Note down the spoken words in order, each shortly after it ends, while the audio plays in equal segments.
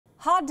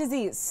Heart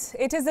disease.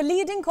 It is the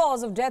leading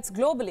cause of deaths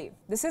globally.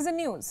 This is the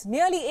news.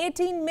 Nearly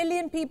 18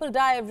 million people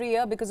die every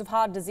year because of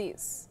heart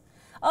disease.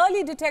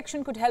 Early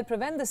detection could help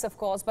prevent this, of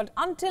course, but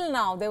until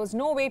now, there was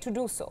no way to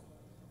do so.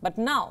 But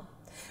now,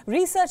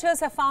 researchers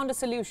have found a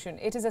solution.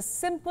 It is a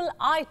simple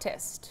eye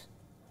test.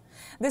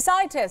 This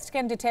eye test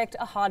can detect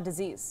a heart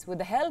disease with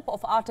the help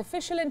of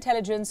artificial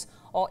intelligence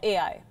or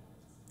AI.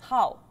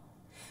 How?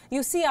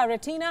 You see, our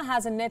retina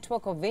has a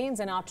network of veins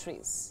and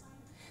arteries.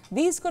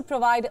 These could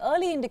provide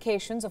early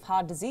indications of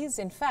heart disease.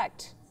 In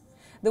fact,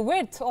 the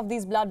width of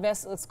these blood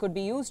vessels could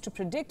be used to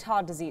predict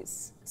heart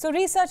disease. So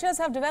researchers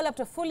have developed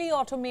a fully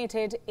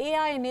automated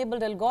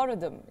AI-enabled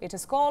algorithm. It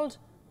is called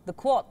the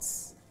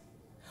QUATS,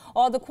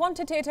 or the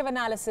quantitative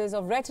analysis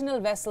of retinal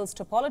vessels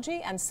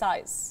topology and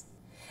size.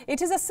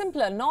 It is a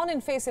simpler,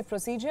 non-invasive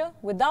procedure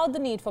without the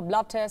need for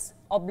blood tests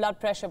or blood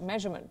pressure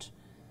measurement.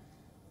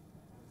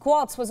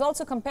 QUATS was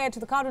also compared to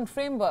the current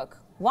framework,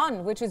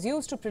 one which is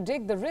used to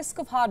predict the risk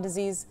of heart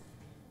disease.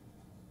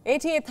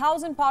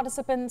 88,000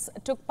 participants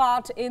took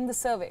part in the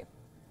survey.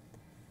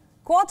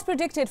 QUATS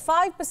predicted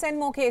 5%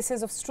 more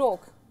cases of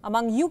stroke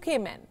among UK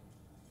men.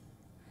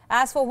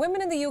 As for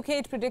women in the UK,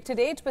 it predicted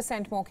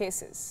 8% more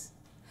cases.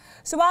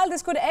 So while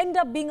this could end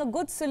up being a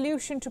good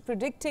solution to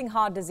predicting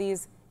heart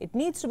disease, it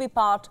needs to be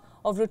part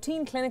of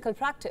routine clinical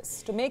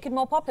practice to make it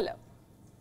more popular.